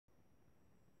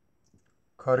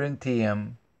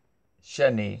Corinthium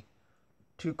Sheni,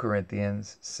 2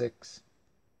 Corinthians 6.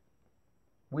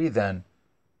 We then,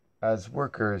 as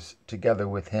workers together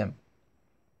with him,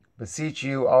 beseech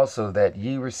you also that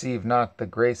ye receive not the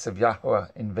grace of Yahweh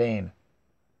in vain.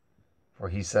 For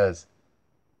he says,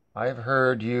 I have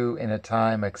heard you in a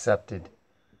time accepted,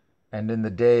 and in the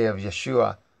day of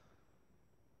Yeshua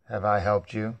have I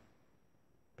helped you.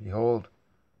 Behold,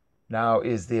 now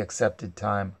is the accepted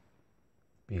time.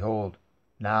 Behold,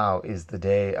 now is the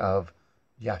day of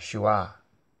Yeshua.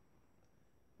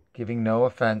 Giving no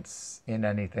offense in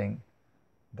anything,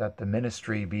 that the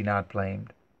ministry be not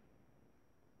blamed.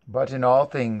 But in all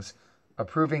things,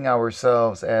 approving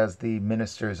ourselves as the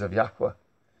ministers of Yahweh,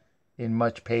 in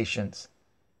much patience,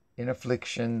 in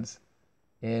afflictions,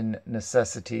 in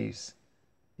necessities,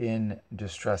 in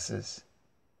distresses,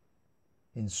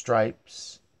 in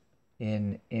stripes,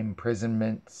 in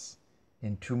imprisonments,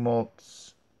 in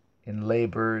tumults, in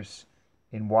labors,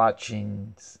 in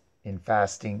watchings, in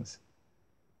fastings,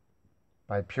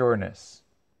 by pureness,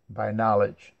 by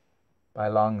knowledge, by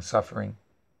long-suffering,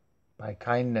 by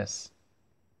kindness,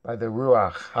 by the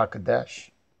Ruach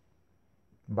HaKodesh,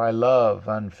 by love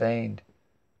unfeigned,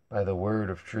 by the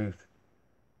word of truth,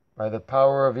 by the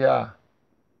power of Yah,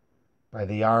 by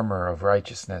the armor of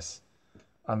righteousness,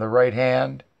 on the right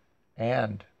hand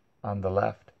and on the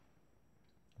left,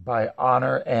 by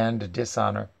honor and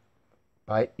dishonor,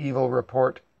 by evil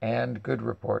report and good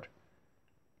report,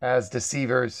 as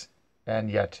deceivers and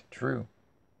yet true,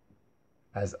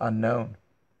 as unknown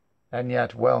and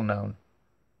yet well known,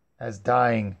 as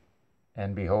dying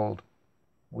and behold,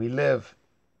 we live,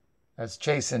 as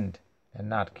chastened and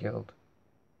not killed,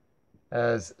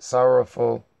 as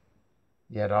sorrowful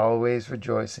yet always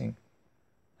rejoicing,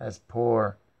 as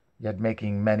poor yet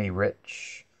making many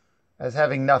rich, as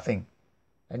having nothing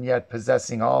and yet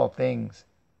possessing all things.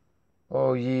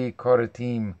 O ye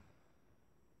Koratim,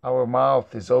 our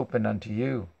mouth is open unto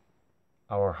you,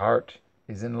 our heart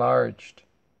is enlarged.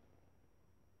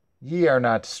 Ye are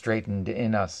not straitened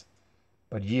in us,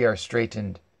 but ye are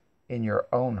straitened in your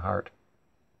own heart.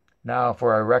 Now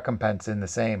for a recompense in the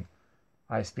same,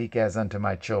 I speak as unto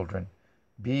my children,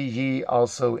 be ye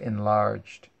also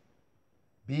enlarged.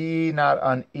 Be ye not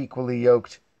unequally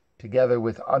yoked together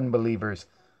with unbelievers.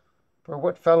 For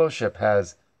what fellowship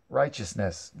has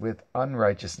righteousness with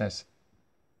unrighteousness?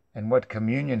 And what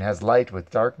communion has light with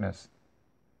darkness?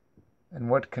 And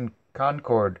what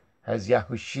concord has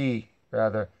Yahusha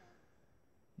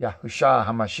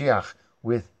HaMashiach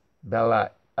with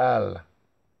Belial,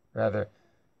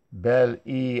 Belial?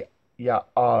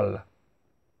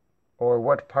 Or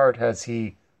what part has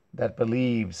he that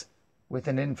believes with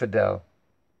an infidel?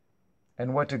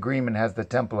 And what agreement has the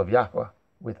temple of Yahweh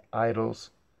with idols?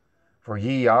 For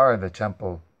ye are the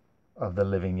temple of the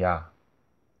living Yah.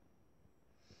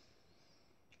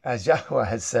 As Yahweh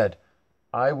has said,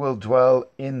 I will dwell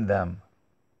in them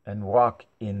and walk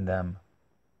in them,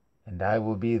 and I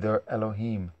will be their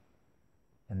Elohim,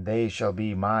 and they shall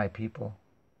be my people.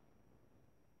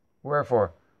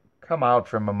 Wherefore, come out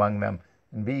from among them,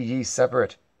 and be ye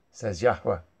separate, says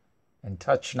Yahweh, and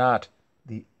touch not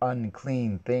the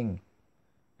unclean thing,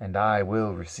 and I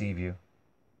will receive you,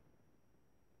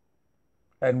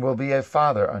 and will be a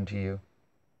father unto you.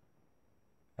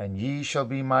 And ye shall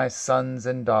be my sons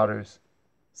and daughters,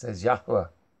 says Yahweh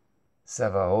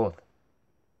Sevaoth.